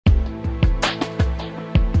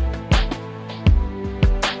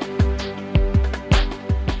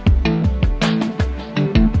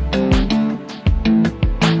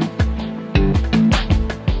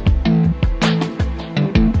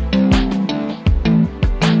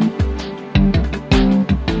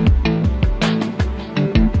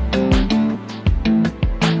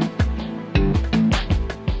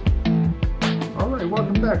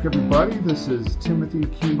This is Timothy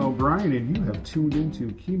Chemo Bryan, and you have tuned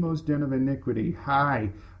into Chemo's Den of Iniquity.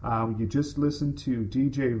 Hi, you just listened to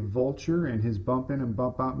DJ Vulture and his bump in and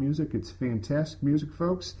bump out music. It's fantastic music,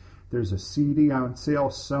 folks. There's a CD on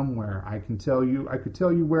sale somewhere. I could tell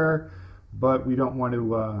you where, but we don't want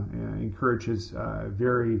to encourage his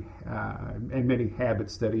very and many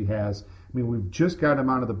habits that he has. I mean, we've just got him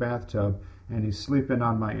out of the bathtub, and he's sleeping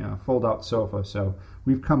on my fold-out sofa. So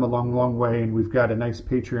we've come a long, long way, and we've got a nice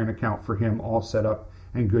Patreon account for him all set up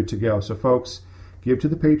and good to go. So, folks, give to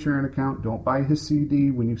the Patreon account. Don't buy his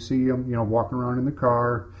CD when you see him, walking around in the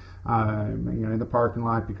car, in the parking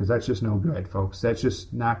lot, because that's just no good, folks. That's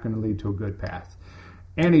just not going to lead to a good path.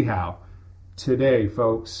 Anyhow, today,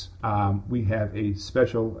 folks, we have a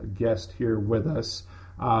special guest here with us.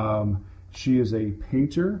 She is a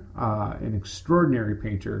painter, an extraordinary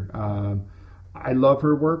painter. I love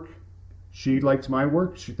her work. She likes my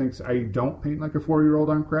work. She thinks I don't paint like a 4-year-old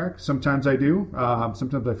on crack. Sometimes I do.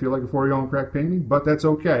 Sometimes I feel like a 4-year-old on crack painting, but that's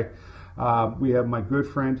okay. We have my good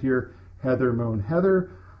friend here, Heather Moon.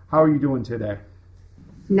 Heather, how are you doing today?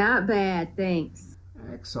 Not bad, thanks.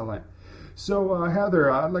 Excellent. So, Heather,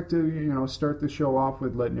 I'd like to, start the show off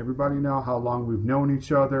with letting everybody know how long we've known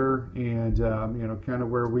each other and, kind of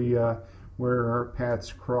where our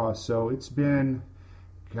paths cross. So it's been,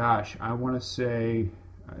 I want to say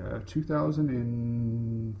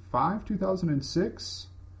 2005, 2006.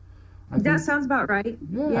 That sounds about right.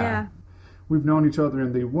 Yeah. We've known each other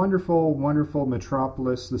in the wonderful, wonderful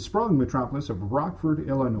metropolis, the sprawling metropolis of Rockford,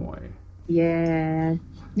 Illinois. Yeah.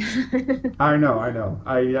 I know.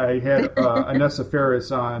 I had Anessa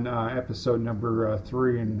Ferris on episode number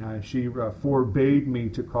 3, and she forbade me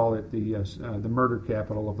to call it the murder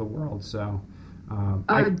capital of the world. So,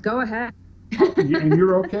 go ahead. And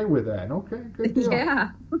you're okay with that? Okay, good deal. Yeah,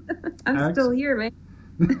 I'm still here, man.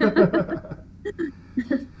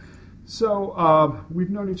 So, we've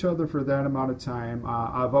known each other for that amount of time.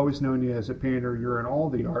 I've always known you as a painter. You're in all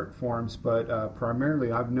the art forms, but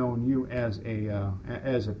primarily I've known you as a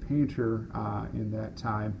painter in that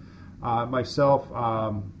time. Myself,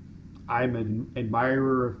 I'm an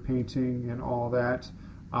admirer of painting and all that.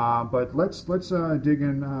 But let's dig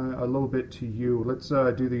in a little bit to you. Let's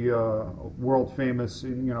do the world famous.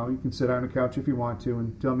 You can sit on the couch if you want to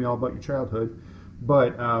and tell me all about your childhood.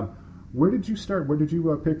 But where did you start? Where did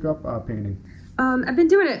you pick up painting? I've been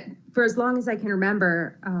doing it for as long as I can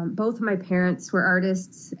remember. Both of my parents were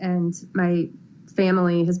artists, and my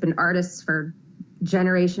family has been artists for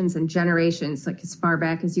generations and generations, like as far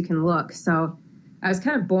back as you can look. So I was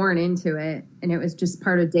kind of born into it, and it was just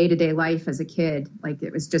part of day-to-day life as a kid. Like,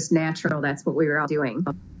 it was just natural. That's what we were all doing.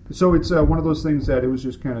 So it's one of those things that it was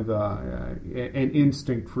just kind of an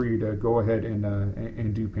instinct for you to go ahead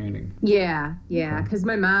and do painting. Yeah, because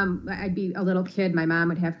my mom, I'd be a little kid, my mom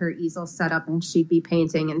would have her easel set up and she'd be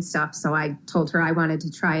painting and stuff, so I told her I wanted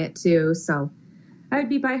to try it too. So I would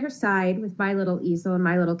be by her side with my little easel and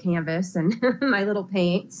my little canvas and my little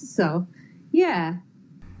paints. So, yeah.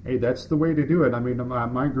 Hey, that's the way to do it. I mean,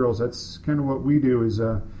 my girls, that's kind of what we do is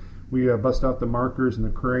we bust out the markers and the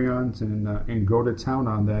crayons and go to town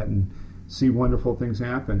on that and see wonderful things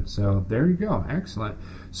happen. So there you go. Excellent.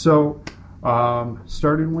 So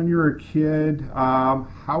starting when you were a kid, how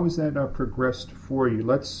has that progressed for you?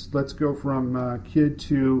 Let's go from kid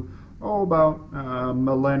to about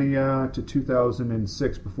millennia to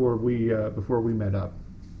 2006 before we met up.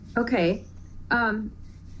 Okay.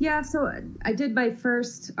 Yeah, so I did my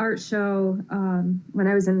first art show when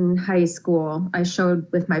I was in high school. I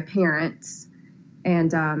showed with my parents,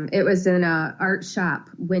 and it was in a art shop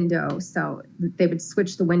window, so they would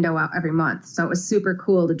switch the window out every month. So it was super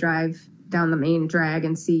cool to drive down the main drag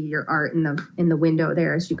and see your art in the window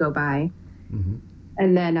there as you go by. Mm-hmm.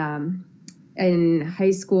 And then in high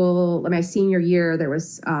school, my senior year, there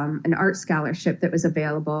was an art scholarship that was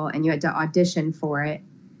available, and you had to audition for it.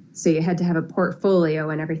 So you had to have a portfolio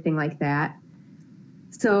and everything like that.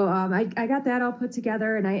 So I got that all put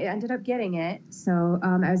together, and I ended up getting it. So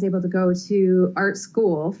I was able to go to art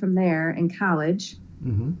school from there in college.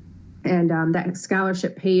 Mm-hmm. And that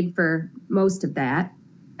scholarship paid for most of that.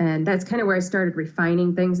 And that's kind of where I started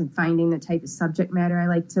refining things and finding the type of subject matter I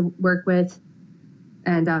like to work with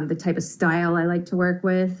and the type of style I like to work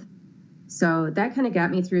with. So that kind of got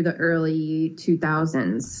me through the early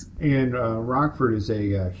 2000s. And Rockford is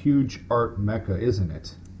a huge art mecca, isn't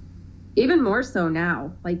it? Even more so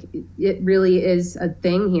now. Like, it really is a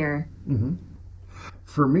thing here. Mm-hmm.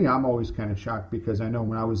 For me, I'm always kind of shocked because I know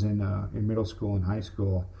when I was in middle school and high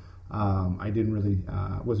school, I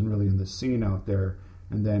wasn't really in the scene out there.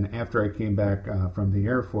 And then after I came back from the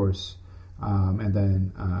Air Force, and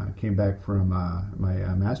then came back from my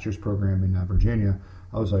master's program in Virginia.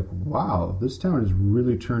 I was like, wow, this town has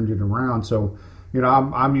really turned it around. So,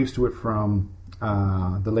 I'm used to it from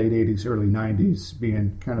the late 80s, early 90s,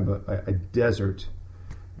 being kind of a desert,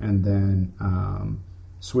 and then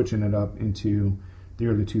switching it up into the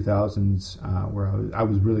early 2000s, where I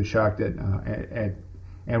was really shocked at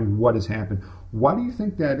what has happened. Why do you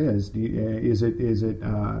think that is? Is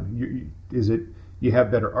it you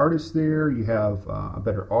have better artists there? You have a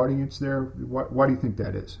better audience there? Why do you think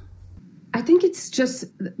that is? I think it's just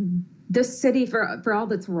this city, for all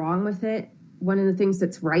that's wrong with it. One of the things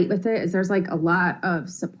that's right with it is there's like a lot of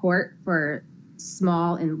support for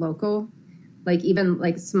small and local, like even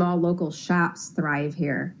like small local shops thrive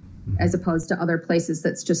here, as opposed to other places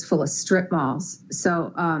that's just full of strip malls.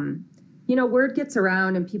 So, word gets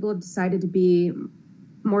around and people have decided to be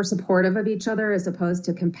more supportive of each other as opposed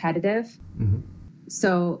to competitive. Mm-hmm.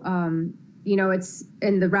 So, it's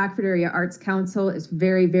in the Rockford Area Arts Council is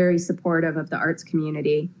very, very supportive of the arts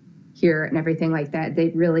community here and everything like that. They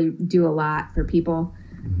really do a lot for people.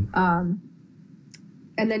 Mm-hmm.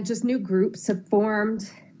 And then just new groups have formed,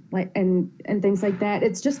 like and things like that.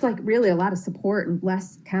 It's just like really a lot of support and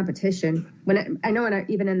less competition.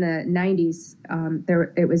 Even in the 90s,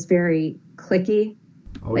 it was very cliquey.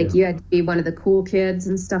 Oh, like you had to be one of the cool kids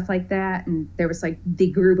and stuff like that. And there was like the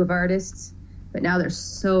group of artists. But now there's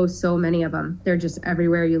so many of them. They're just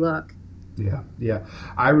everywhere you look. Yeah.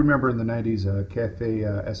 I remember in the 90s, Cafe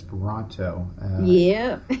Esperanto.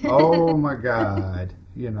 Yeah. Oh, my God.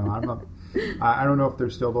 I don't know if they're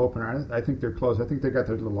still open. I think they're closed. I think they got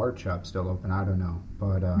their little art shop still open. I don't know.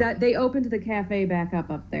 But that they opened the cafe back up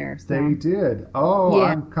there. So. They did. Oh, yeah.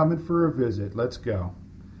 I'm coming for a visit. Let's go.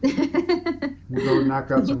 We'll go knock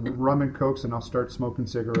out some rum and cokes, and I'll start smoking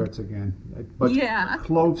cigarettes again. But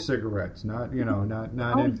clove cigarettes, not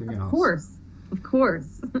anything else. Of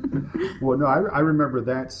course. Well, no, I remember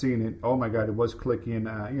that scene. And oh my God, it was clicky, and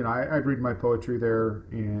I'd read my poetry there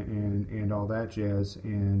and all that jazz,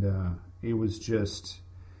 and it was just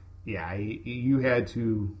you had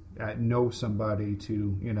to know somebody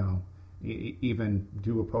to even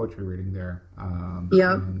do a poetry reading there.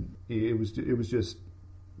 And it was just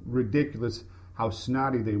ridiculous how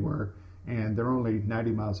snotty they were, and they're only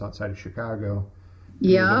 90 miles outside of Chicago.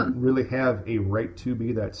 Yeah, they don't really have a right to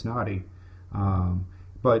be that snotty.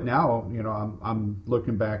 But now, I'm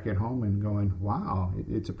looking back at home and going, wow,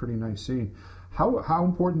 it's a pretty nice scene. How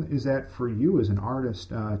important is that for you as an artist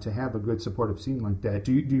to have a good supportive scene like that?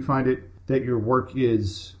 Do you find it that your work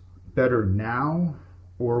is better now,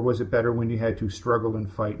 or was it better when you had to struggle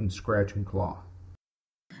and fight and scratch and claw?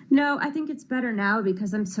 No, I think it's better now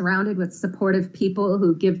because I'm surrounded with supportive people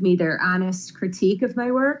who give me their honest critique of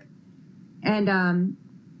my work. And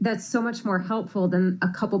that's so much more helpful than a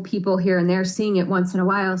couple people here and there seeing it once in a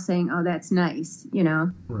while saying, oh, that's nice,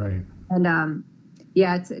 Right. And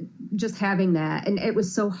it's just having that. And it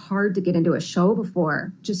was so hard to get into a show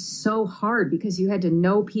before, just so hard because you had to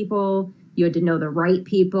know people. You had to know the right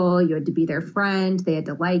people. You had to be their friend. They had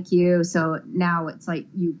to like you. So now it's like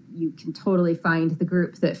you can totally find the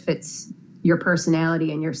group that fits your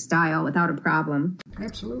personality and your style without a problem.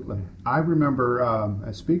 Absolutely. I remember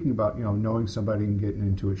speaking about knowing somebody and getting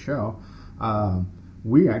into a show.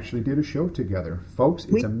 We actually did a show together, folks.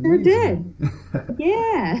 It's amazing. We sure did.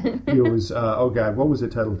 Yeah. It was what was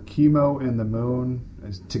it titled? Chemo and the Moon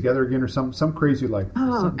Together Again, or some crazy like.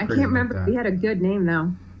 Oh, I can't remember. Like we had a good name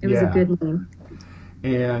though. It was a good name.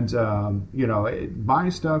 And, my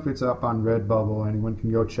stuff, it's up on Redbubble. Anyone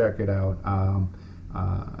can go check it out.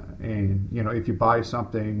 And, if you buy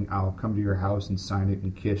something, I'll come to your house and sign it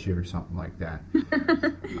and kiss you or something like that.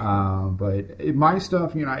 But my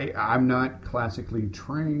stuff, I'm not classically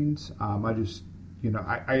trained. I just,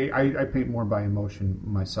 I paint more by emotion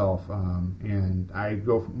myself. And I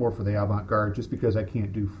go more for the avant-garde just because I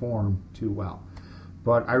can't do form too well.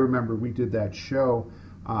 But I remember we did that show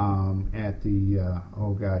at the,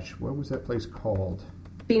 what was that place called?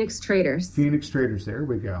 Phoenix Traders. Phoenix Traders, there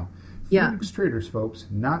we go. Phoenix Traders, folks,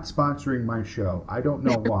 not sponsoring my show. I don't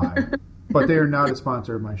know why, but they are not a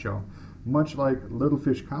sponsor of my show. Much like Little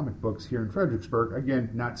Fish Comic Books here in Fredericksburg,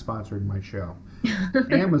 again, not sponsoring my show.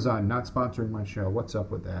 Amazon, not sponsoring my show. What's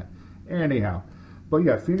up with that? Anyhow, but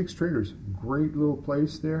Phoenix Traders, great little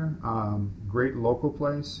place there, great local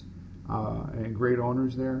place. And great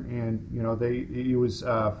owners there, and it was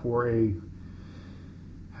for a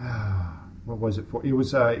what was it for? It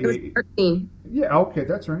was art scene. Yeah, okay,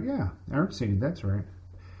 that's right. Yeah, art scene, that's right.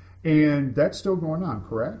 And that's still going on,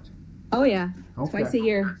 correct? Oh yeah, twice a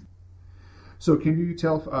year. So can you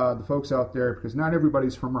tell the folks out there, because not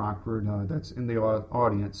everybody's from Rockford, that's in the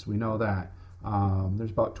audience, we know that.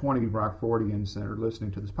 There's about 20 Rockfordians that are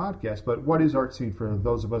listening to this podcast, but what is art scene for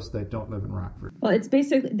those of us that don't live in Rockford? Well, it's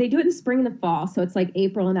basically, they do it in the spring and the fall, so it's like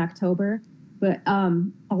April and October, but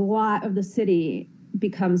a lot of the city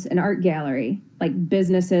becomes an art gallery, like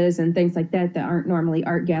businesses and things like that aren't normally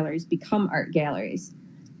art galleries become art galleries.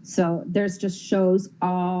 So there's just shows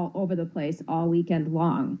all over the place all weekend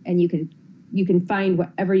long, and you can find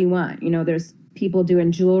whatever you want. There's people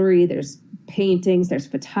doing jewelry, there's paintings, there's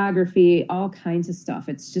photography, all kinds of stuff.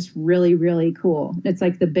 It's just really, really cool. It's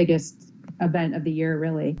like the biggest event of the year,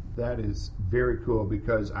 really. That is very cool,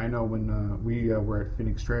 because I know when we were at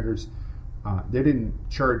Phoenix Traders, they didn't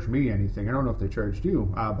charge me anything. I don't know if they charged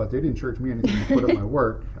you, but they didn't charge me anything to put up my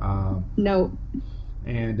work. No.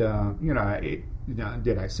 And,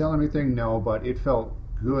 did I sell anything? No, but it felt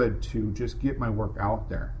good to just get my work out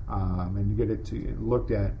there and get it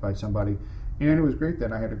looked at by somebody. And it was great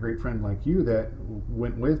that I had a great friend like you that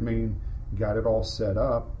went with me and got it all set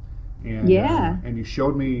up. And, and you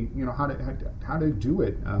showed me, how to do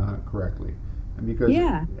it correctly. And because,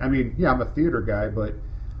 I'm a theater guy, but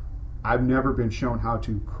I've never been shown how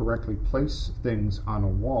to correctly place things on a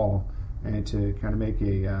wall and to kind of make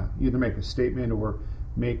either make a statement or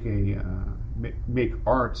make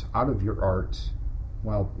art out of your art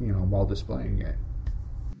while displaying it.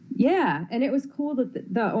 Yeah, and it was cool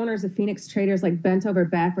that the owners of Phoenix Traders bent over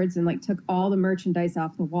backwards and took all the merchandise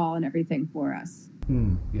off the wall and everything for us.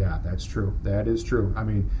 Yeah, that's true. That is true. I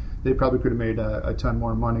mean, they probably could have made a ton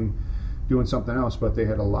more money doing something else, but they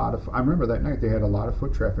had a lot of, I remember that night they had a lot of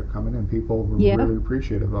foot traffic coming in. People were really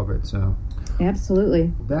appreciative of it. So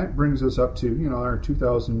absolutely. That brings us up to, our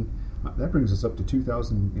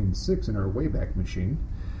 2006 in our Wayback Machine.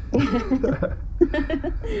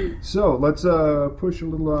 So let's push a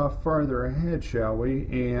little farther ahead, shall we?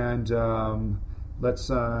 And let's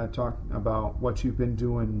talk about what you've been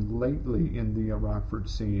doing lately in the Rockford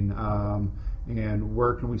scene, and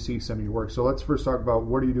where can we see some of your work. So let's first talk about,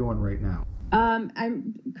 what are you doing right now?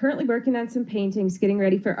 I'm currently working on some paintings, getting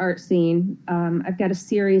ready for art scene. I've got a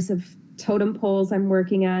series of totem poles I'm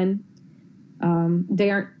working on. They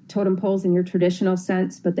aren't totem poles in your traditional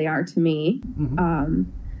sense, but they are to me. Mm-hmm.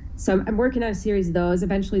 So I'm working on a series of those.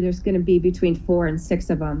 Eventually there's going to be between 4 and 6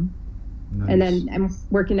 of them. Nice. And then I'm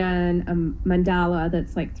working on a mandala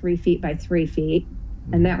that's 3 feet by 3 feet.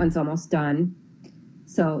 Mm-hmm. And that one's almost done.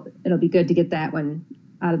 So it'll be good to get that one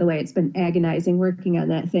out of the way. It's been agonizing working on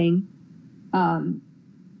that thing. I'm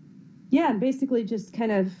basically just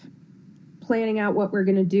kind of planning out what we're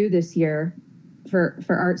going to do this year for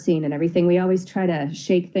art scene and everything. We always try to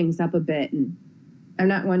shake things up a bit, and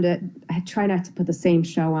I try not to put the same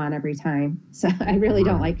show on every time. So I really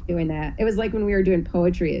don't like doing that. It was like when we were doing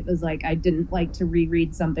poetry, it was like I didn't like to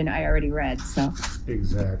reread something I already read. So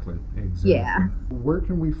Exactly. Yeah. Where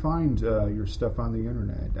can we find your stuff on the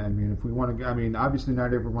internet? I mean, if we want to, obviously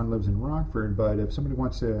not everyone lives in Rockford, but if somebody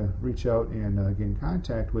wants to reach out and get in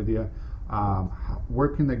contact with you, where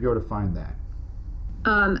can they go to find that?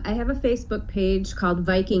 I have a Facebook page called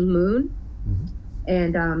Viking Moon. Mm-hmm.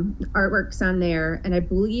 And artwork's on there, and I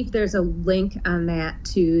believe there's a link on that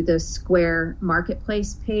to the Square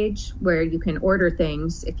Marketplace page where you can order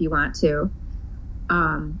things if you want to.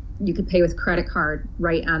 You could pay with credit card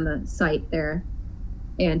right on the site there.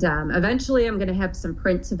 And eventually I'm going to have some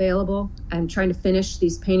prints available. I'm trying to finish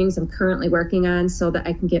these paintings I'm currently working on so that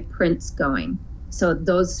I can get prints going. So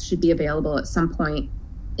those should be available at some point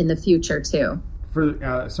in the future too.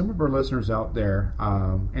 For some of our listeners out there,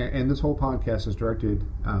 and this whole podcast is directed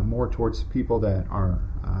more towards people that are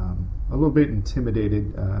a little bit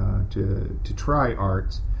intimidated to try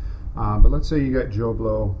art. But let's say you got Joe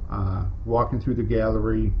Blow walking through the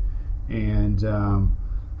gallery, and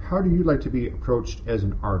how do you like to be approached as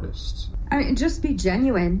an artist? Just be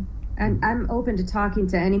genuine. I'm open to talking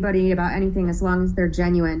to anybody about anything as long as they're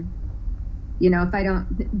genuine. If I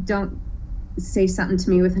don't say something to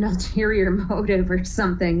me with an ulterior motive or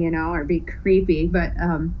something, or be creepy. But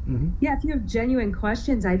if you have genuine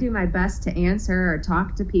questions, I do my best to answer or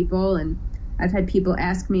talk to people. And I've had people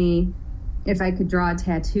ask me if I could draw a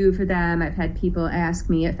tattoo for them. I've had people ask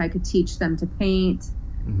me if I could teach them to paint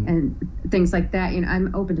and things like that.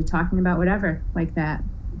 I'm open to talking about whatever like that.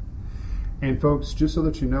 And folks, just so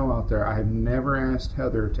that you know out there, I have never asked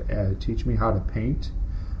Heather to teach me how to paint.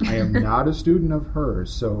 I am not a student of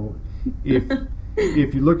hers, so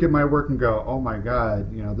if you look at my work and go, oh my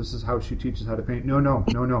God, this is how she teaches how to paint. No.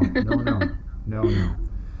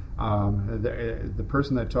 The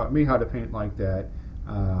person that taught me how to paint like that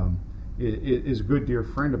is a good dear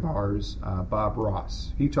friend of ours, Bob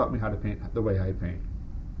Ross. He taught me how to paint the way I paint.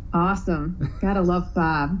 Awesome. Gotta love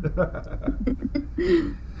Bob.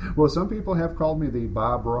 Well, some people have called me the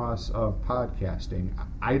Bob Ross of podcasting.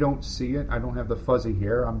 I don't see it. I don't have the fuzzy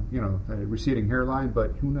hair. I'm, a receding hairline,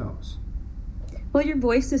 but who knows? Well, your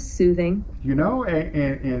voice is soothing.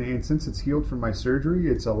 And since it's healed from my surgery,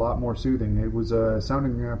 it's a lot more soothing. It was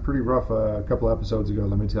sounding pretty rough a couple episodes ago,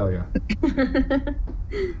 let me tell you.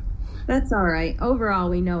 That's all right. Overall,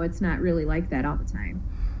 we know it's not really like that all the time.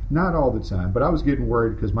 Not all the time, but I was getting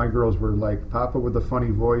worried because my girls were like, Papa with a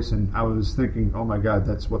funny voice, and I was thinking, oh my God,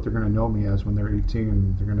 that's what they're going to know me as when they're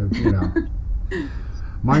 18. They're going to,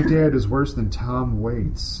 my dad is worse than Tom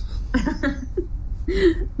Waits.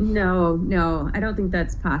 No, I don't think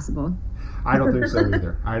that's possible. I don't think so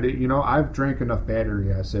either. I've drank enough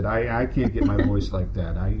battery acid. I can't get my voice like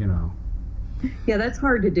that. Yeah, that's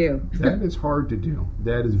hard to do. That is hard to do.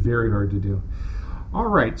 That is very hard to do. All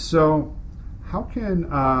right, so how can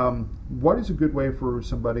what is a good way for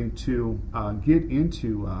somebody to get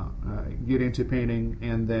into painting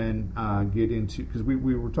and then get into, because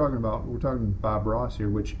we're talking Bob Ross here,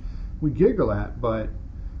 which we giggle at, but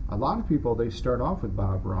a lot of people, they start off with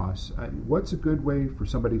Bob Ross. What's a good way for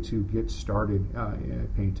somebody to get started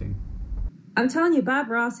painting? I'm telling you, Bob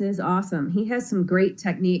Ross is awesome. He has some great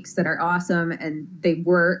techniques that are awesome, and they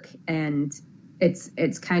work, and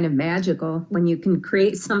it's kind of magical when you can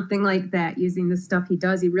create something like that using the stuff he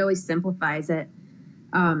does. He really simplifies it.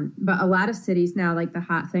 But a lot of cities now, like the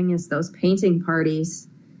hot thing is those painting parties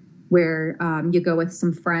where you go with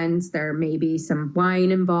some friends, there may be some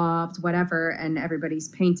wine involved, whatever, and everybody's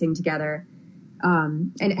painting together.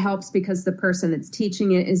 And it helps because the person that's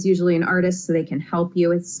teaching it is usually an artist, so they can help you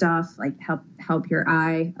with stuff, like help your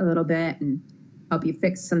eye a little bit and help you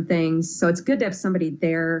fix some things. So it's good to have somebody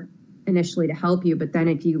there initially to help you. But then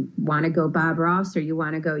if you want to go Bob Ross or you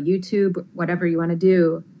want to go YouTube, whatever you want to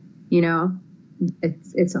do,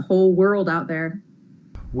 it's a whole world out there.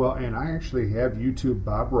 Well, and I actually have YouTube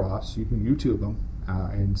Bob Ross. You can YouTube him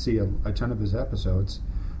and see a ton of his episodes.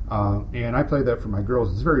 And I play that for my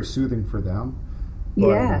girls. It's very soothing for them. But,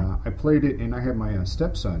 yeah. I played it, and I had my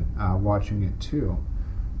stepson watching it too.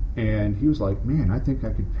 And he was like, man, I think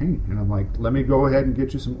I could paint. And I'm like, let me go ahead and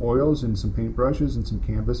get you some oils and some paintbrushes and some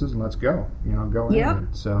canvases, and let's go. Go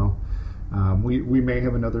ahead. So we may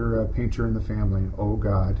have another painter in the family. Oh,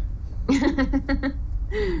 God.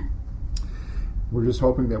 We're just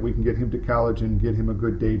hoping that we can get him to college and get him a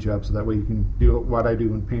good day job so that way he can do what I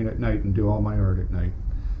do and paint at night and do all my art at night.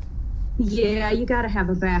 Yeah, you got to have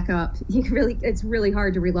a backup. It's really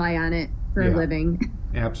hard to rely on it for a living.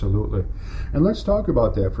 Absolutely. And let's talk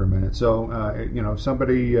about that for a minute. So, if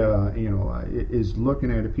somebody, is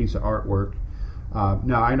looking at a piece of artwork,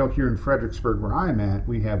 now I know here in Fredericksburg where I'm at,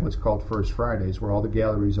 we have what's called First Fridays where all the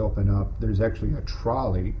galleries open up. There's actually a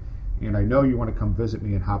trolley, and I know you want to come visit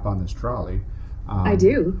me and hop on this trolley. I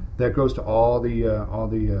do. That goes to all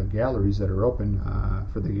the galleries that are open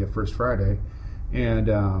for the First Friday, and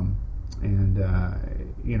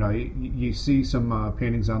you see some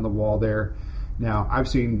paintings on the wall there. Now I've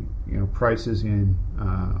seen prices in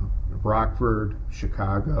Rockford,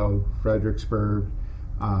 Chicago, Fredericksburg,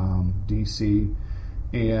 DC,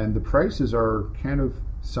 and the prices are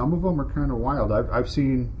some of them are kind of wild. I've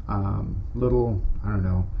seen little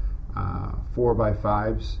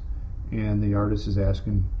 4x5s. And the artist is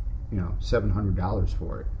asking, $700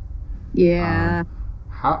 for it. Yeah.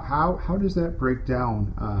 How does that break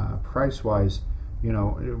down price wise?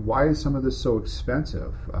 Why is some of this so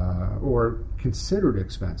expensive or considered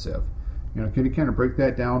expensive? Can you kind of break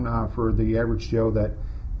that down for the average Joe that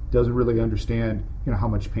doesn't really understand, how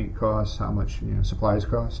much paint costs, how much supplies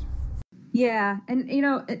cost? Yeah, and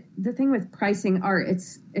the thing with pricing art,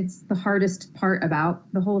 it's the hardest part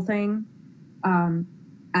about the whole thing.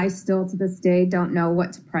 I still to this day don't know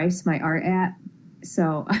what to price my art at.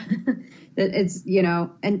 So it's,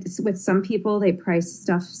 and with some people, they price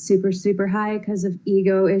stuff super, super high because of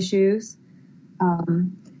ego issues.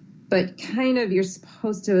 But kind of it's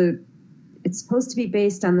supposed to be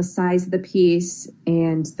based on the size of the piece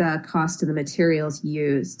and the cost of the materials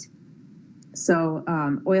used. So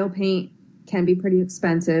oil paint can be pretty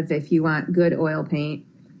expensive if you want good oil paint.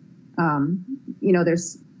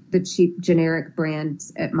 There's the cheap generic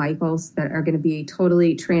brands at Michael's that are going to be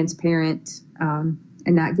totally transparent and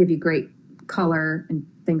not give you great color and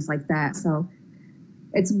things like that. So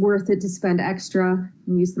it's worth it to spend extra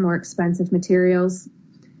and use the more expensive materials.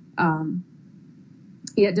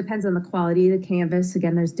 It depends on the quality of the canvas.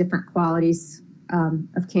 Again, there's different qualities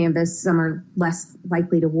of canvas. Some are less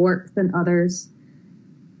likely to warp than others.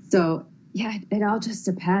 So yeah, it all just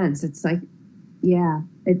depends. It's like Yeah,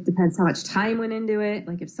 it depends how much time went into it.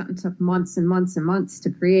 Like if something took months and months and months to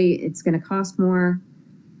create, it's going to cost more.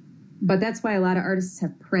 But that's why a lot of artists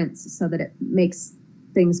have prints, so that it makes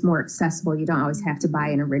things more accessible. You don't always have to buy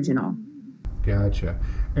an original. Gotcha.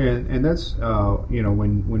 And that's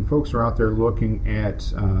when folks are out there looking at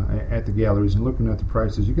the galleries and looking at the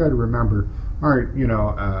prices, you got to remember, all right,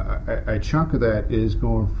 a chunk of that is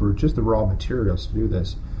going for just the raw materials to do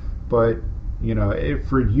this. But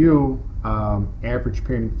for you, average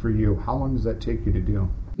painting for you, how long does that take you to do?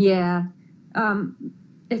 Yeah.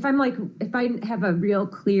 If I have a real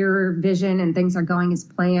clear vision and things are going as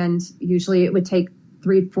planned, usually it would take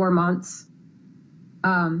 3-4 months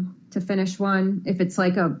to finish one. If it's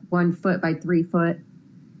like a 1 foot by 3 foot,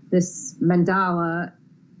 this mandala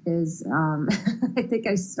is, I think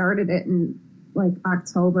I started it in like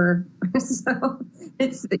October. So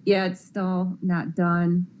it's still not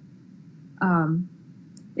done.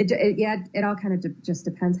 It all kind of just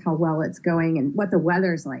depends how well it's going and what the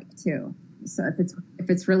weather's like too. So if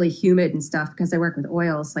it's really humid and stuff, because I work with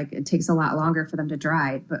oils, like it takes a lot longer for them to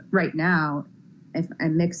dry. But right now, if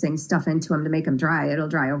I'm mixing stuff into them to make them dry, it'll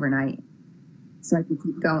dry overnight. So I can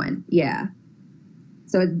keep going. Yeah.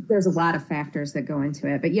 So there's a lot of factors that go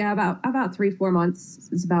into it. But yeah, about 3-4 months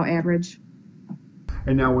is about average.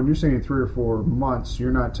 And now when you're saying 3 or 4 months,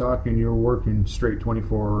 you're not talking you're working straight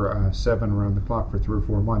 24/7 around the clock for 3 or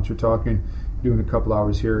 4 months. You're talking doing a couple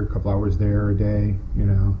hours here, a couple hours there a day,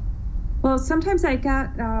 Well, sometimes I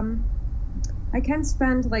can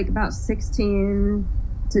spend like about 16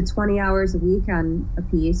 to 20 hours a week on a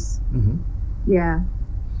piece. Mm-hmm. Yeah.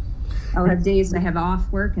 I'll have days that I have off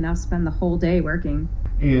work and I'll spend the whole day working.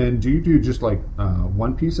 And do you do just like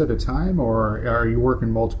one piece at a time, or are you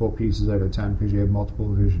working multiple pieces at a time because you have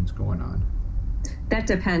multiple visions going on? That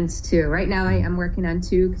depends too. Right now I am working on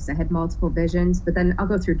 2 because I had multiple visions, but then I'll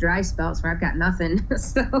go through dry spells where I've got nothing.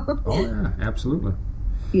 So. Oh yeah, absolutely.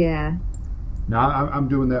 Yeah. Now I'm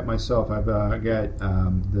doing that myself. I've got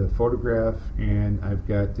the photograph and I've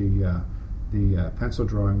got the pencil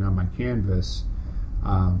drawing on my canvas,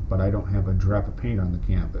 but I don't have a drop of paint on the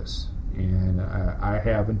canvas. And I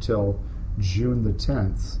have until June the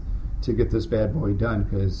 10th to get this bad boy done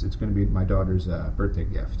because it's going to be my daughter's birthday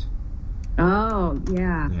gift. Oh,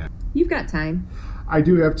 yeah. You've got time. I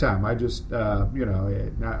do have time. I just, I've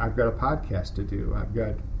got a podcast to do. I've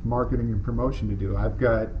got marketing and promotion to do. I've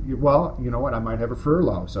got, well, you know what? I might have a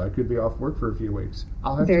furlough, so I could be off work for a few weeks.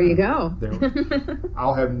 I'll have there time. You go.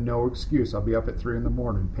 I'll have no excuse. I'll be up at 3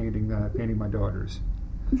 a.m. painting my daughters.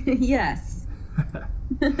 Yes.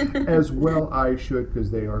 As well I should,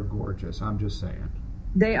 because they are gorgeous. I'm just saying.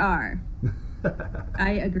 They are.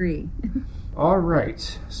 I agree. All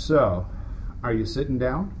right. So, are you sitting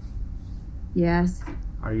down? Yes.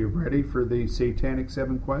 Are you ready for the Satanic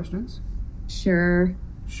 7 questions? Sure.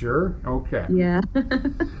 Sure? Okay. Yeah.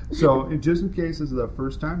 So, just in case this is a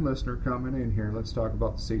first-time listener coming in here, let's talk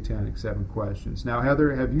about the Satanic 7 questions. Now,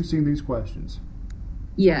 Heather, have you seen these questions?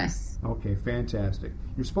 Yes. Okay, fantastic.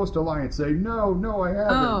 You're supposed to lie and say, no, I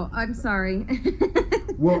haven't. Oh, I'm sorry.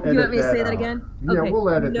 We'll edit you want me to say out. that again? Yeah, okay. We'll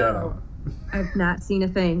edit that out. I've not seen a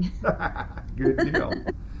thing. Good deal.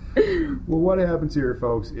 Well, what happens here,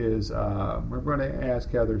 folks, is we're going to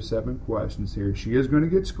ask Heather 7 questions here. She is going to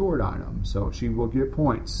get scored on them, so she will get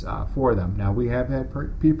points for them. Now, we have had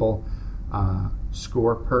people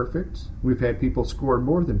score perfect. We've had people score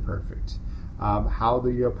more than perfect. How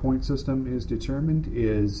the point system is determined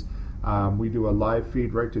is we do a live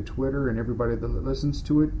feed right to Twitter, and everybody that listens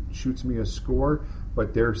to it shoots me a score,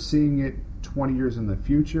 but they're seeing it 20 years in the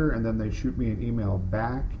future, and then they shoot me an email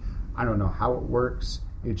back. I don't know how it works.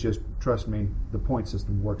 It just, trust me, the point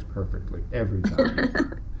system works perfectly every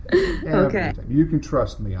time. Okay. Time. You can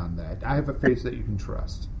trust me on that. I have a face that you can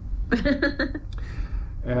trust.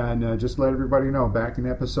 And just to let everybody know, back in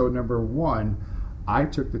episode number 1, I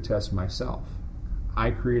took the test myself.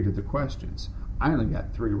 I created the questions. I only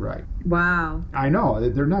got 3 right. Wow. I know.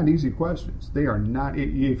 They're not easy questions. They are not.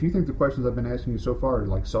 If you think the questions I've been asking you so far are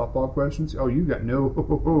like softball questions, you got no.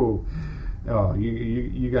 Oh,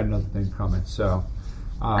 you got another thing coming. So.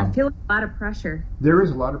 I feel a lot of pressure. There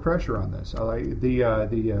is a lot of pressure on this.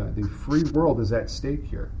 The free world is at stake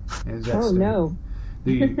here. No.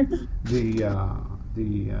 The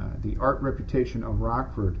art reputation of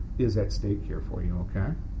Rockford is at stake here for you,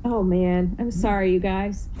 okay? Oh, man. I'm sorry, you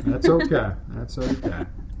guys. That's okay. That's okay.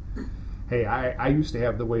 Hey, I used to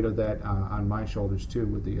have the weight of that on my shoulders, too,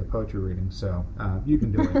 with the poetry reading, so you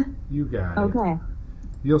can do it. You got it. Okay.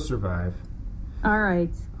 You'll survive. All right.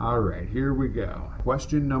 All right, here we go.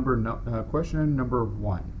 Question number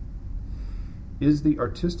 1. Is the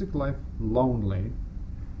artistic life lonely,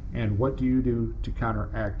 And what do you do to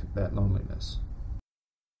counteract that loneliness?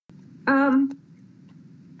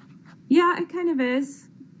 Yeah, it kind of is.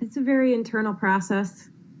 It's a very internal process.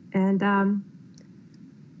 And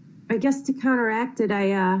I guess to counteract it,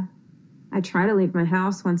 I try to leave my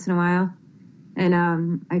house once in a while.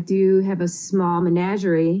 And I do have a small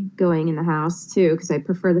menagerie going in the house, too, because I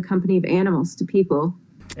prefer the company of animals to people.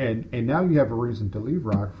 And now you have a reason to leave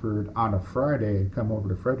Rockford on a Friday and come over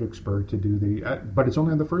to Fredericksburg to do but it's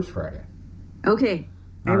only on the first Friday. Okay,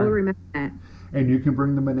 I will remember that. And you can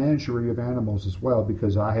bring the menagerie of animals as well,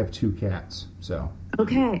 because I have 2 cats. So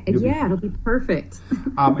okay, it'll be perfect.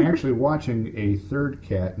 I'm actually watching a 3rd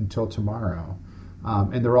cat until tomorrow,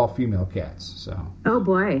 and they're all female cats. So oh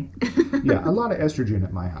boy, yeah, a lot of estrogen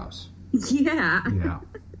at my house. Yeah.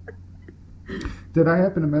 Did I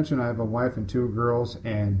happen to mention I have a wife and 2 girls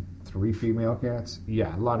and 3 female cats?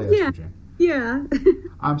 Yeah, a lot of estrogen. Yeah.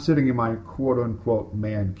 I'm sitting in my quote-unquote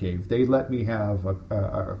man cave. They let me have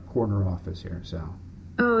a corner office here, so.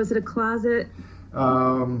 Oh, is it a closet?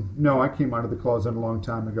 No, I came out of the closet a long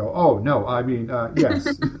time ago. Oh, no, I mean,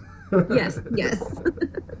 yes. Yes.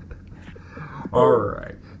 All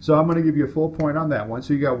right. So I'm going to give you a full point on that one.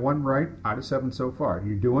 So you got 1 right out of 7 so far.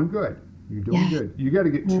 You're doing good. Good. You got to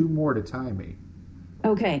get 2 more to tie me.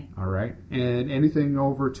 Okay. All right. And anything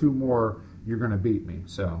over 2 more, you're going to beat me.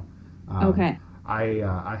 So. Okay.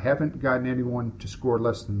 I haven't gotten anyone to score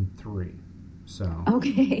less than 3. So.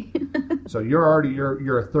 Okay. So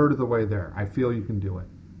you're a third of the way there. I feel you can do it.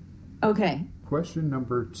 Okay. Question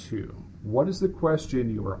number 2. What is the question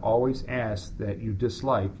you are always asked that you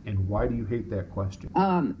dislike, and why do you hate that question?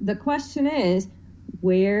 The question is,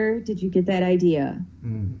 where did you get that idea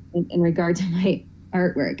in regard to my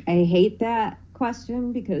artwork? I hate that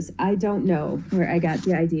question because I don't know where I got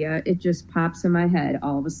the idea. It just pops in my head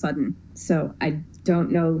all of a sudden. So I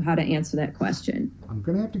don't know how to answer that question. I'm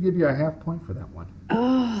going to have to give you a half point for that one. Oh.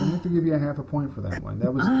 I'm going to have to give you a half a point for that one.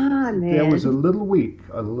 That was man. That was a little weak.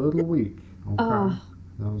 Okay. Oh.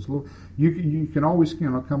 That was a little, you can always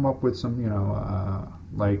come up with some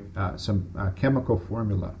some chemical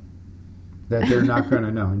formula that they're not going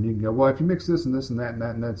to know, and you can go, well, if you mix this and this and that and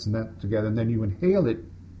that and that and that together, and then you inhale it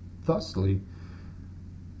thusly,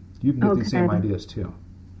 you can get these same ideas too.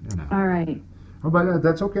 All right. Oh, but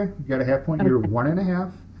that's okay. You got a half point. Okay. You're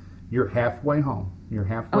 1.5. You're halfway home.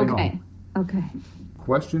 Home. Okay.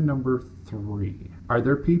 Question number 3: Are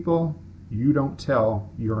there people you don't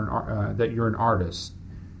tell that you're an artist?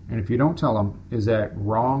 And if you don't tell them, is that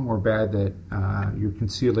wrong or bad that you're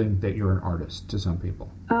concealing that you're an artist to some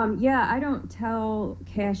people? Yeah, I don't tell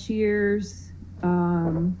cashiers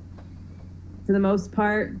for the most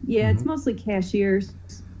part. Yeah, It's mostly cashiers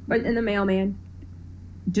and the mailman,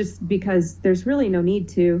 just because there's really no need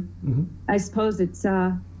to. I suppose it's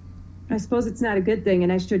not a good thing,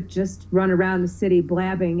 and I should just run around the city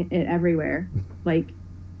blabbing it everywhere.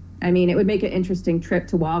 It would make an interesting trip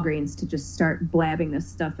to Walgreens to just start blabbing this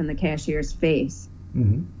stuff in the cashier's face.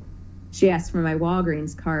 She asked for my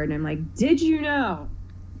Walgreens card, and I'm like, did you know?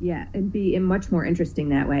 Yeah, it'd be much more interesting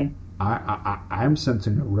that way. I'm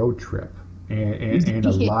sensing a road trip and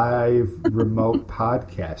a live remote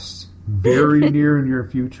podcast very near in your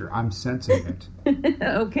future. I'm sensing it.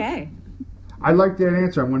 Okay. I like that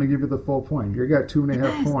answer. I'm going to give you the full point. You got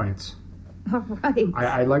 2.5 points. All right.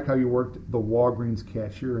 I like how you worked the Walgreens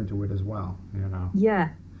cashier into it as well. Yeah.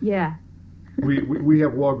 We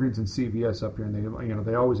have Walgreens and CVS up here, and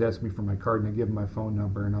they always ask me for my card, and I give them my phone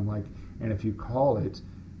number, and I'm like, and if you call it,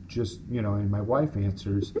 just and my wife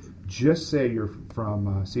answers, just say you're from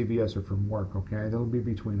CVS or from work, okay? That'll be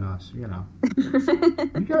between us, You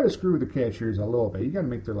got to screw with the cashiers a little bit. You got to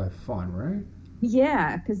make their life fun, right?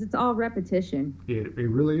 Yeah, because it's all repetition. It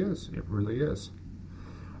really is. It really is.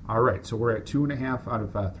 All right, so we're at 2.5 out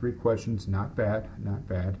of 3 questions. Not bad.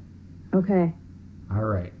 Okay. All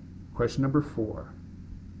right. Question number 4.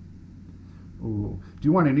 Ooh. Do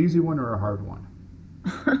you want an easy one or a hard one?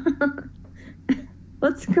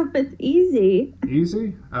 Let's go with easy.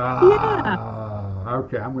 Easy? Yeah.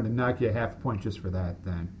 Okay, I'm going to knock you a half point just for that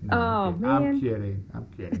then. No, man. I'm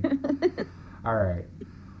kidding. All right.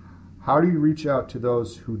 How do you reach out to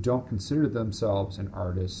those who don't consider themselves an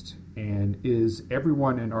artist? And is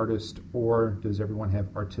everyone an artist, or does everyone have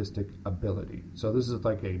artistic ability? So this is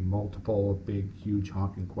like a multiple, big, huge,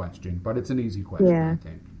 honking question, but it's an easy question, I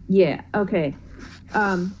think. Yeah, okay.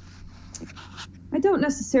 I don't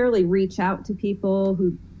necessarily reach out to people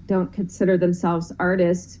who don't consider themselves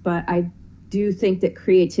artists, but I do think that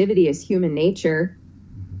creativity is human nature.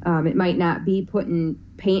 It might not be putting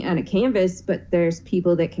paint on a canvas, but there's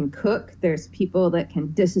people that can cook. There's people that can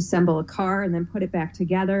disassemble a car and then put it back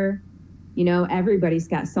together. You know, everybody's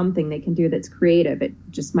got something they can do that's creative. It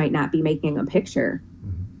just might not be making a picture.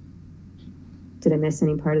 Mm-hmm. Did I miss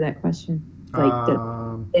any part of that question?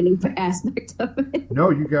 Any aspect of it? No,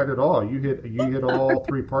 you got it all. You hit all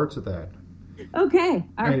three parts of that. Okay.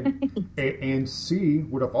 All right. And C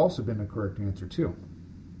would have also been the correct answer too.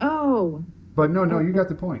 Oh. But no, you got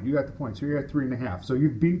the point. You got the point. So you're at 3.5. So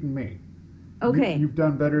you've beaten me. Okay. You've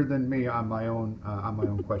done better than me on my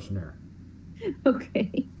own questionnaire.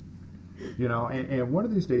 Okay. You know, and one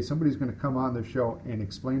of these days somebody's going to come on the show and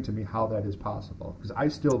explain to me how that is possible, because I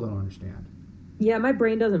still don't understand. Yeah, my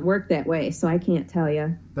brain doesn't work that way, so I can't tell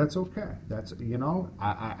you. That's okay. That's, you know,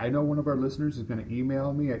 I know one of our listeners is going to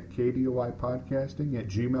email me at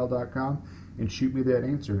kdoipodcasting@gmail.com and shoot me that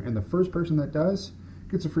answer. And the first person that does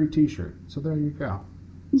gets a free t-shirt. So there you go.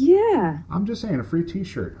 Yeah. I'm just saying, a free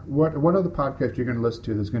t-shirt. What other podcast you're going to listen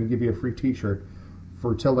to that's going to give you a free t-shirt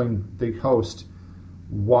for telling the host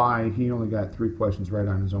why he only got 3 questions right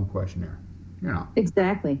on his own questionnaire? You know,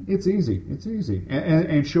 exactly. It's easy. It's easy,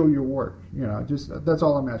 and show your work. You know, just that's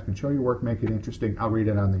all I'm asking. Show your work, make it interesting. I'll read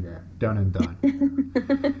it on the air. Done and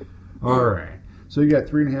done. All right. So you got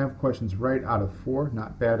 3.5 questions right out of 4.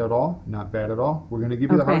 Not bad at all. Not bad at all. We're going to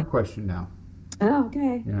give you the hard question now. Oh,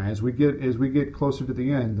 okay. You know, as we get closer to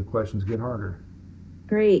the end, the questions get harder.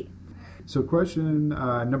 Great. So question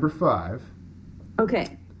number 5.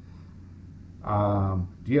 Okay. Do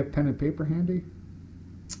you have pen and paper handy?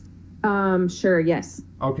 Sure, yes.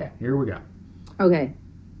 Okay, here we go. Okay.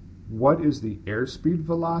 What is the airspeed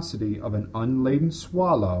velocity of an unladen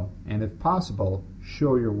swallow? And if possible,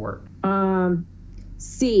 show your work.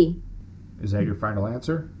 C. Is that your final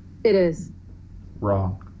answer? It is.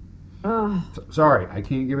 Wrong. Oh. Sorry, I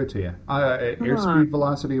can't give it to you. Airspeed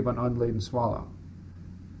velocity of an unladen swallow.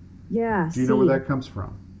 Yeah, Do you know where that comes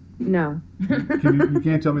from? No. You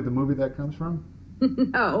can't tell me the movie that comes from?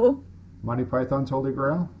 No. Monty Python's Holy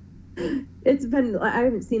Grail? I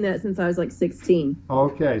haven't seen that since I was like 16.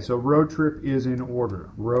 Okay, so road trip is in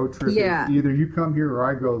order. Road trip, yeah. Either you come here or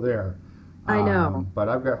I go there. I know. But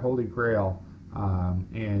I've got Holy Grail,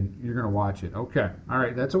 and you're going to watch it. Okay, all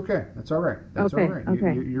right, that's okay. That's all right. That's okay. all right.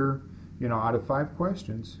 Okay. You're, out of 5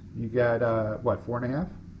 questions, you got, 4.5?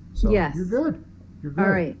 So yes. You're good. You're good.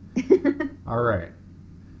 All right. All right.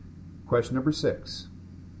 Question number 6.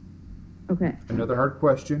 Okay. Another hard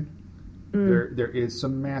question. There is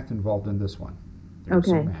some math involved in this one. There's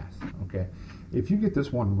some math. Okay. If you get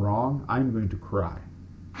this one wrong, I'm going to cry.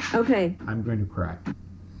 Okay. I'm going to cry.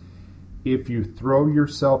 If you throw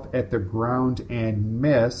yourself at the ground and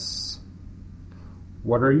miss,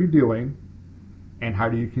 what are you doing? And how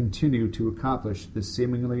do you continue to accomplish the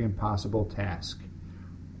seemingly impossible task?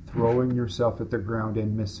 Throwing yourself at the ground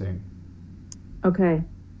and missing. Okay.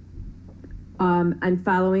 I'm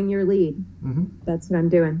following your lead. Mm-hmm. That's what I'm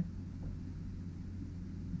doing.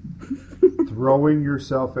 Throwing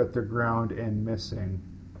yourself at the ground and missing.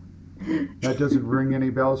 That doesn't ring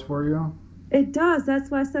any bells for you? It does.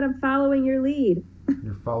 That's why I said I'm following your lead.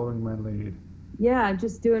 You're following my lead. Yeah, I'm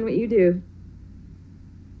just doing what you do.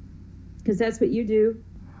 Because that's what you do.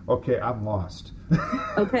 Okay, I'm lost.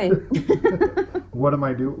 Okay. What am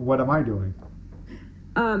I doing?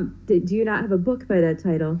 Do you not have a book by that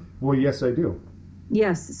title? Well, yes, I do.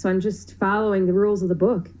 Yes, so I'm just following the rules of the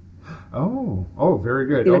book. Oh, very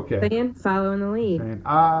good. See Okay. what I'm saying? Following the lead.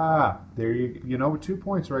 There you 2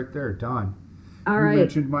 points right there. Done. All you right.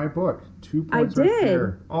 mentioned my book. 2 points I right did.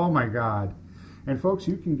 there. Oh my God. And folks,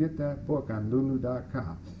 you can get that book on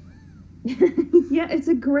lulu.com. Yeah, it's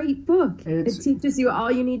a great book. It teaches you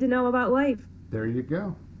all you need to know about life. There you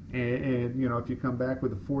go. And if you come back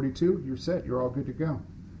with a 42, you're set. You're all good to go.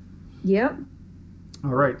 Yep.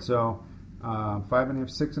 All right. So 5.5,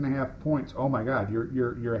 6.5 points. Oh my God,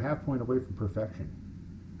 you're a half point away from perfection.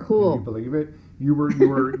 Cool. Can you believe it? You were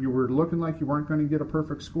looking like you weren't going to get a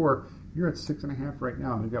perfect score. You're at 6.5 right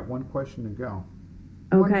now, and you got 1 question to go.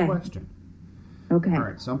 Okay. 1 question. Okay. All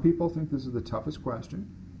right. Some people think this is the toughest question.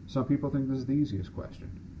 Some people think this is the easiest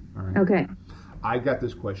question. All right. Okay. I got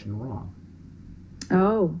this question wrong.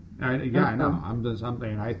 Oh. I know.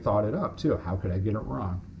 I thought it up too. How could I get it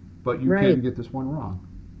wrong? But you can get this one wrong.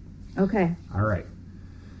 Okay. All right.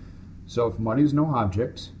 So if money is no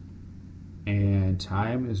object and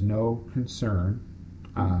time is no concern,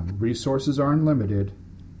 resources are unlimited,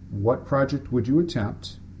 what project would you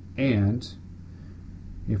attempt? And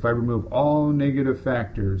if I remove all negative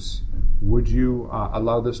factors, would you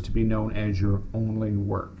allow this to be known as your only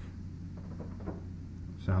work?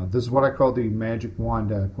 So this is what I call the magic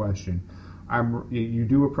wand question. You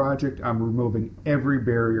do a project, I'm removing every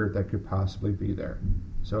barrier that could possibly be there.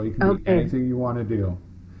 So you can do anything you want to do.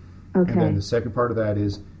 Okay. And then the second part of that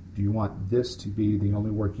is, do you want this to be the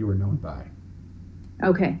only work you are known by?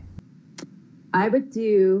 Okay. I would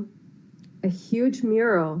do a huge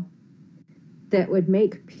mural that would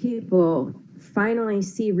make people finally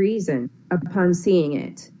see reason upon seeing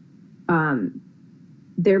it.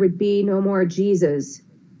 There would be no more Jesus.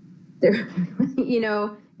 There, you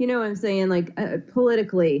know what I'm saying? Like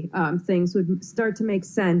politically, things would start to make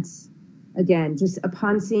sense again. Just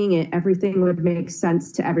upon seeing it, everything would make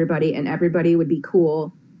sense to everybody, and everybody would be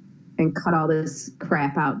cool and cut all this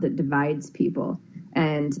crap out that divides people.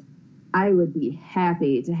 And I would be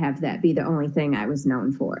happy to have that be the only thing I was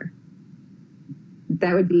known for.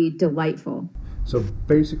 That would be delightful. So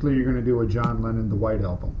basically, you're going to do a John Lennon The White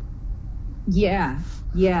Album. Yeah,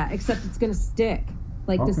 except it's going to stick.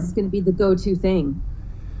 Like, okay. This is going to be the go-to thing.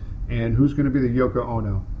 And who's going to be the Yoko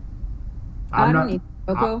Ono? I don't need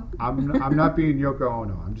Yoko. I'm not being Yoko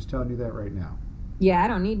Ono. I'm just telling you that right now. Yeah, I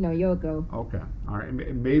don't need no Yoko. Okay. All right.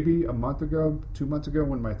 Maybe a month ago, 2 months ago,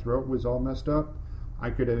 when my throat was all messed up, I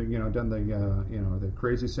could have, done the, the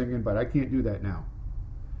crazy singing, but I can't do that now.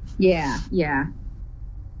 Yeah.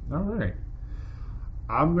 All right.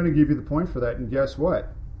 I'm going to give you the point for that, and guess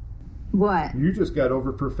what? What? You just got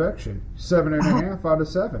over perfection. 7.5 out of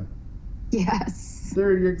 7. Yes.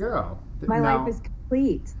 There you go. My life is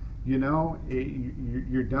complete. You're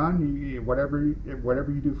done. Whatever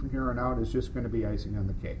you do from here on out is just going to be icing on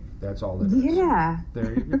the cake. That's all it is. Yeah.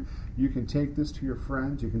 There you go. You can take this to your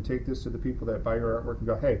friends. You can take this to the people that buy your artwork and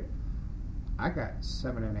go, hey, I got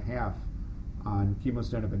 7.5 on Chemo's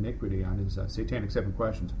Den of Iniquity on his Satanic 7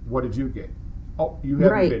 Questions. What did you get? Oh, you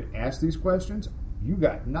haven't been asked these questions? You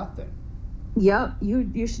got nothing. Yep.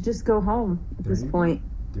 You should just go home at this point.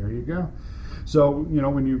 There you go. So,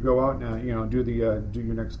 when you go out and, do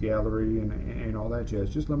your next gallery and all that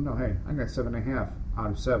jazz, just let them know, hey, I got 7.5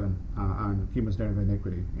 out of 7 on Chemo's Den of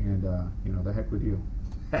Iniquity, and, the heck with you.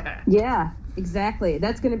 Yeah, exactly.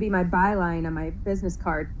 That's going to be my byline on my business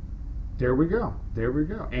card. There we go.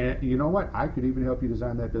 And you know what? I could even help you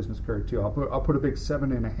design that business card, too. I'll put a big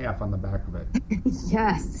 7.5 on the back of it.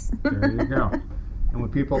 Yes. There you go. And when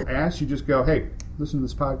people ask, you just go, hey, listen to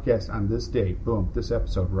this podcast on this date. Boom, this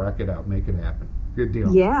episode, rock it out, make it happen. Good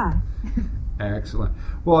deal. Yeah. Excellent.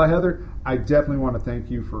 Well, Heather, I definitely want to thank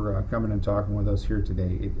you for coming and talking with us here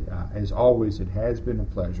today. As always, it has been a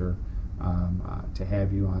pleasure to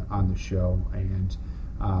have you on the show. And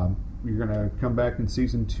you're going to come back in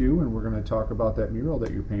season 2, and we're going to talk about that mural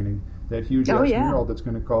that you're painting, that huge mural that's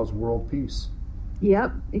going to cause world peace.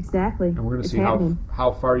 Yep, exactly. And we're going to see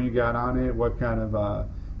how far you got on it, what kind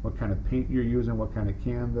of paint you're using, what kind of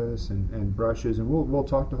canvas and brushes, and we'll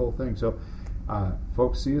talk the whole thing. So,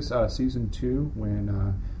 folks, see us season 2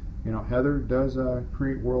 when Heather does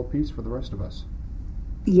create world peace for the rest of us.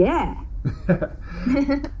 Yeah.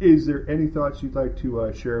 Is there any thoughts you'd like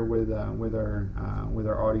to share with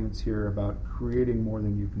our audience here about creating more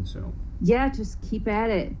than you consume? Yeah, just keep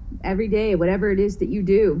at it every day. Whatever it is that you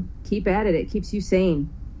do, keep at it. It keeps you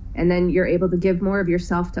sane, and then you're able to give more of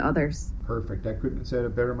yourself to others. Perfect. I couldn't have said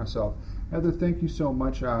it better myself. Heather, thank you so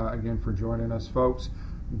much again for joining us, folks.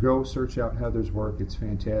 Go search out Heather's work. It's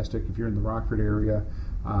fantastic. If you're in the Rockford area,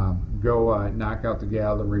 go knock out the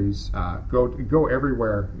galleries. Go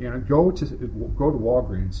everywhere. Go to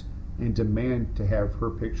Walgreens and demand to have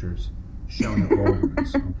her pictures shown at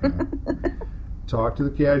Walgreens. Okay. Talk to the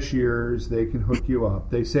cashiers. They can hook you up.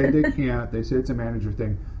 They say they can't. They say it's a manager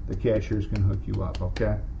thing. The cashiers can hook you up.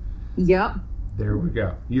 Okay. Yep. There we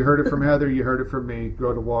go. You heard it from Heather. You heard it from me.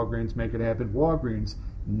 Go to Walgreens. Make it happen. Walgreens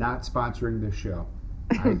not sponsoring this show.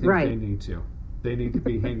 I think they need to. They need to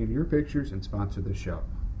be hanging your pictures and sponsor the show.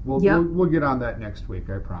 We'll get on that next week,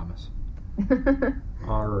 I promise.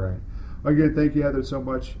 All right. Again, thank you, Heather, so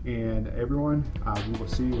much. And everyone, we will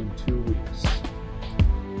see you in 2 weeks.